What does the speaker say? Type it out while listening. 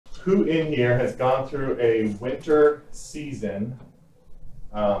Who in here has gone through a winter season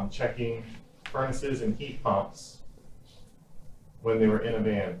checking furnaces and heat pumps when they were in a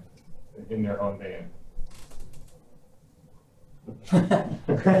van, in their own van?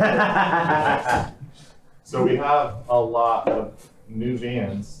 So we have a lot of new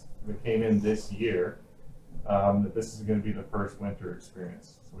vans that came in this year that this is going to be the first winter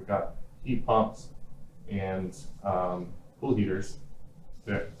experience. So we got heat pumps and pool heaters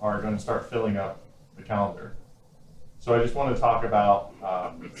that are going to start filling up the calendar. So I just want to talk about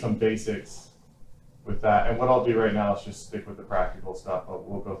some basics with that. And what I'll do right now is just stick with the practical stuff, but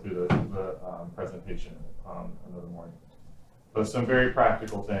we'll go through the presentation another morning. But some very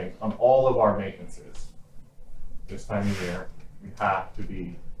practical things on all of our maintenances this time of year, we have to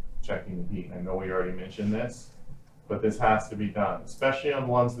be checking the heat. I know we already mentioned this, but this has to be done, especially on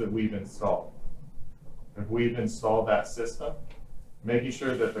ones that we've installed. If we've installed that system, making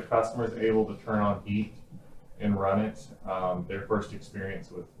sure that the customer is able to turn on heat and run it, their first experience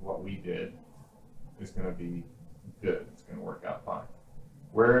with what we did is going to be good. It's going to work out fine.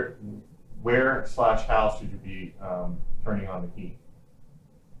 Where/how should you be turning on the heat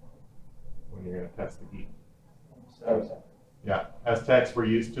when you're going to test the heat? Yeah, as techs, we're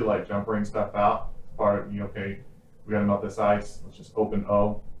used to like jumpering stuff out. Part of, okay, we got to melt this ice. Let's just open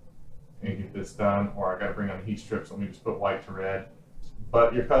O and get this done. Or I got to bring on the heat strips. Let me just put white to red.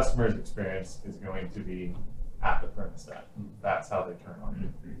 But your customer's experience is going to be at the thermostat. That's how they turn on heat.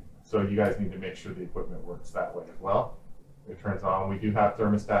 So you guys need to make sure the equipment works that way as well. It turns on. We do have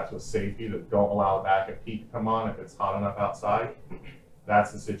thermostats with safety that don't allow backup heat to come on if it's hot enough outside.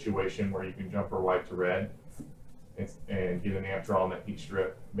 That's the situation where you can jumper white to red and get an amp draw on that heat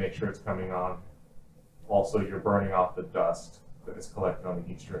strip, make sure it's coming on. Also, you're burning off the dust that is collected on the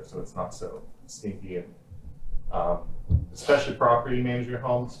heat strip so it's not so stinky. And especially property manager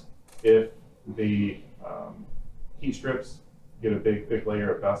homes, if the heat strips get a big thick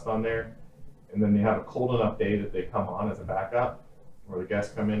layer of dust on there, and then they have a cold enough day that they come on as a backup, where the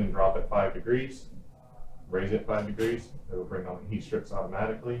guests come in and drop it 5 degrees, raise it 5 degrees, it will bring on the heat strips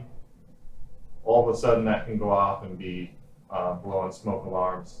automatically. All of a sudden that can go off and be blowing smoke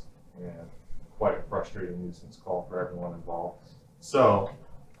alarms and quite a frustrating nuisance call for everyone involved. So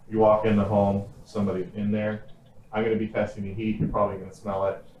you walk in the home, somebody's in there, I'm going to be testing the heat, you're probably going to smell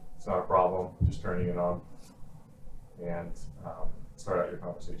it, it's not a problem, just turning it on and start out your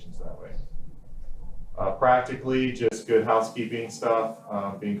conversations that way. Practically, just good housekeeping stuff,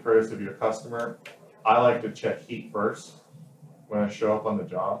 being courteous of your customer. I like to check heat first when I show up on the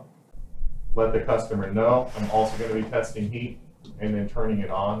job. Let the customer know I'm also going to be testing heat and then turning it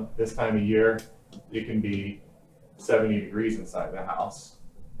on. This time of year, it can be 70 degrees inside the house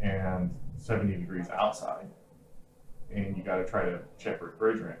and 70 degrees outside. And you got to try to check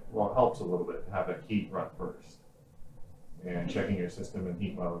refrigerant. Well, it helps a little bit to have that heat run first. And checking your system in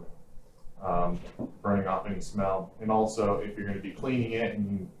heat mode, burning off any smell. And also, if you're going to be cleaning it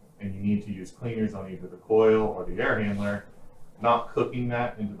and you need to use cleaners on either the coil or the air handler, not cooking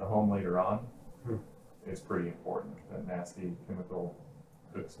that into the home later on is pretty important. That nasty chemical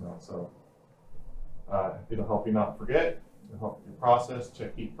cook smell. So it'll help you not forget. It'll help your process.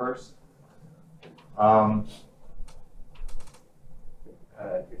 Check heat first.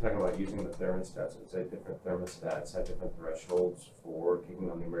 You're talking about using the thermostats. It's like different thermostats have different thresholds for kicking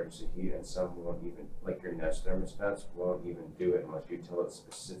on the emergency heat, and some won't even, like your Nest thermostats, won't even do it unless you tell it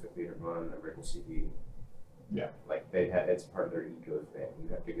specifically to run emergency heat. Yeah. Like it's part of their eco thing. You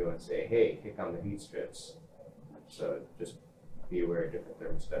have to go and say, hey, kick on the heat strips. So just be aware of different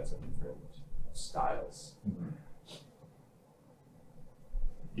thermostats and different styles. Mm-hmm.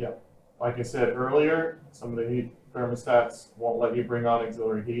 Yep. Like I said earlier, some of the heat thermostats won't let you bring on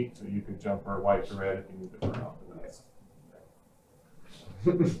auxiliary heat, so you could jump for white to red if you need to burn off the dust.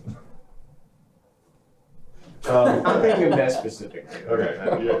 I'm thinking of that specifically.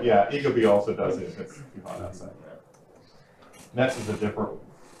 Okay, yeah, Ecobee also does it if it's too hot outside. Nest is a different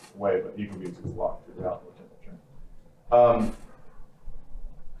way, but Ecobee is just locked to the outdoor temperature.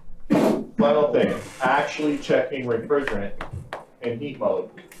 Final thing, actually checking refrigerant in heat mode.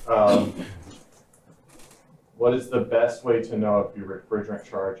 What is the best way to know if your refrigerant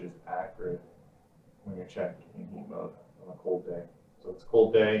charge is accurate when you're checking in heat mode on a cold day? So it's a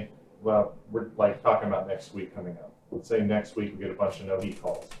cold day. Well, we're like talking about next week coming up. Let's say next week we get a bunch of no heat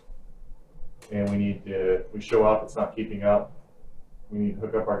calls. And we show up, it's not keeping up. We need to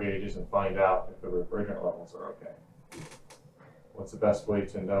hook up our gauges and find out if the refrigerant levels are okay. What's the best way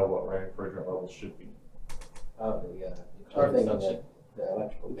to know what refrigerant levels should be? The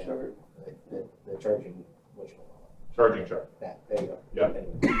electrical panel, they're charging which one? Charging chart. There you go.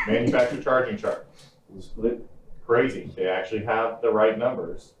 Yep. Manufacturer charging chart. The split. Crazy. They actually have the right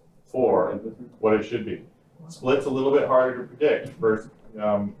numbers for what it should be. Split's a little bit harder to predict. First,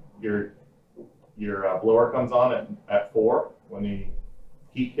 your blower comes on at 4 when the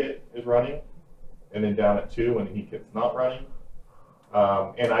heat kit is running, and then down at 2 when the heat kit's not running.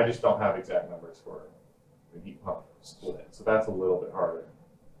 And I just don't have exact numbers for the heat pump split, so that's a little bit harder.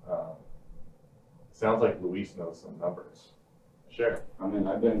 Sounds like Luis knows some numbers. Sure. I mean,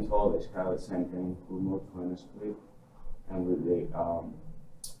 I've been told it's kind of the same thing with multi-point split, and with the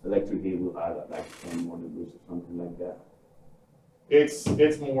electric heat will add like 10 more degrees or something like that.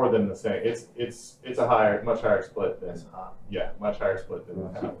 It's more than the same. It's a much higher split than That's hot. yeah, much higher split than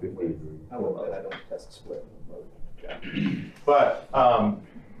Around that. 250 degrees. I will admit I don't test the split. Yeah. But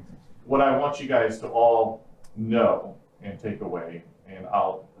what I want you guys to all know and take away, and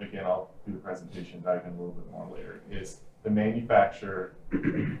I'll do the presentation, dive in a little bit more later, is the manufacturer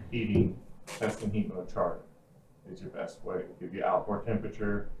heating test and heat mode chart is your best way to give you outdoor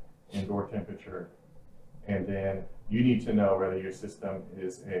temperature, indoor temperature, and then you need to know whether your system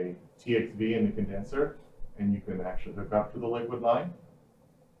is a TXV in the condenser and you can actually hook up to the liquid line,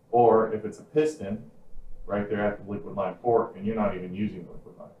 or if it's a piston right there at the liquid line port and you're not even using the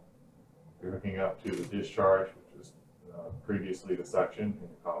liquid line. You're hooking up to the discharge, which is previously the suction and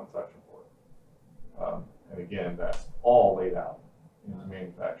the common suction port. And again, that's all laid out in the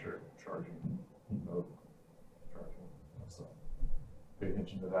manufacturer charging heat mode charging. So pay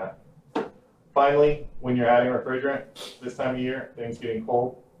attention to that. Finally, when you're adding refrigerant this time of year, things getting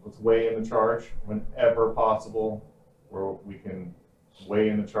cold, let's weigh in the charge whenever possible, where we can weigh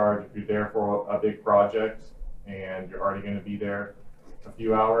in the charge. If you're there for a big project and you're already going to be there a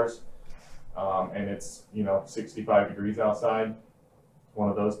few hours, and it's 65 degrees outside, one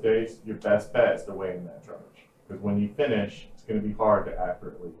of those days, your best bet is to weigh in that charge, because when you finish, it's going to be hard to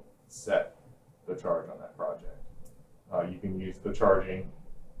accurately set the charge on that project. You can use the charging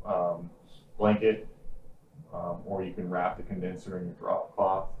blanket, or you can wrap the condenser in your drop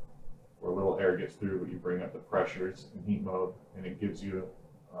cloth where a little air gets through, but you bring up the pressures in heat mode, and it gives you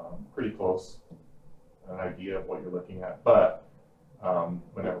pretty close an idea of what you're looking at. But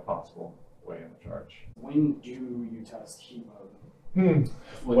whenever possible, weigh in the charge. When do you test heat mode?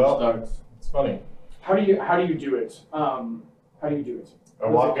 When Well, it starts, it's funny. How do you do it? I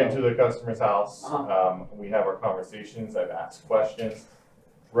walk into the customer's house. Uh-huh. We have our conversations. I've asked questions.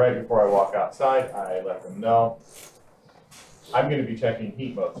 Right before I walk outside, I let them know I'm going to be checking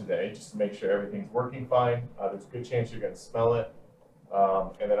heat mode today just to make sure everything's working fine. There's a good chance you're going to smell it.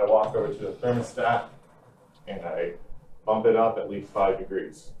 And then I walk over to the thermostat and I bump it up at least 5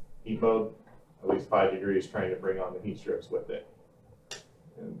 degrees. Heat mode, at least 5 degrees, trying to bring on the heat strips with it.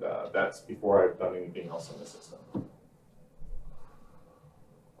 And that's before I've done anything else in the system.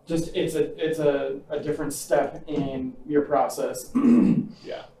 Just it's a different step in your process.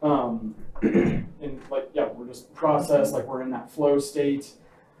 Yeah. And we're just process, like we're in that flow state.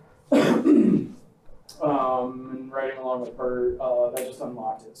 And writing along with Bert, that just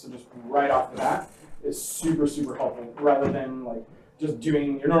unlocked it. So just right off the bat is super, super helpful, rather than like just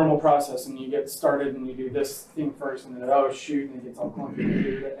doing your normal process and you get started and you do this thing first and then oh shoot, and it gets all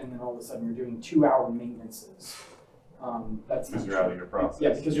clunky and then all of a sudden you're doing 2-hour maintenances. That's Because you're out of your process.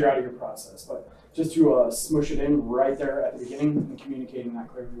 Yeah, because you're out of your process. But just to smush it in right there at the beginning and communicating that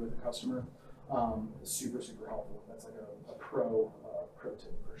clearly with the customer is super, super helpful. That's like a pro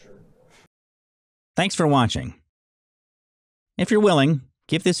tip for sure. Thanks for watching. If you're willing,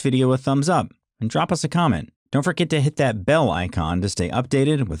 give this video a thumbs up and drop us a comment. Don't forget to hit that bell icon to stay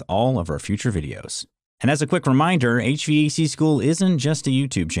updated with all of our future videos. And as a quick reminder, HVAC School isn't just a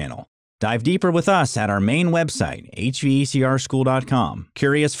YouTube channel. Dive deeper with us at our main website, hvacrschool.com.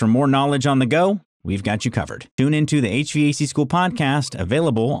 Curious for more knowledge on the go? We've got you covered. Tune into the HVAC School podcast,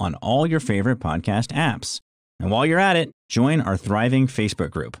 available on all your favorite podcast apps. And while you're at it, join our thriving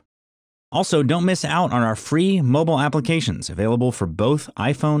Facebook group. Also, don't miss out on our free mobile applications available for both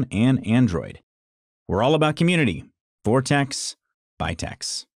iPhone and Android. We're all about community. For techs, by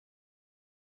techs.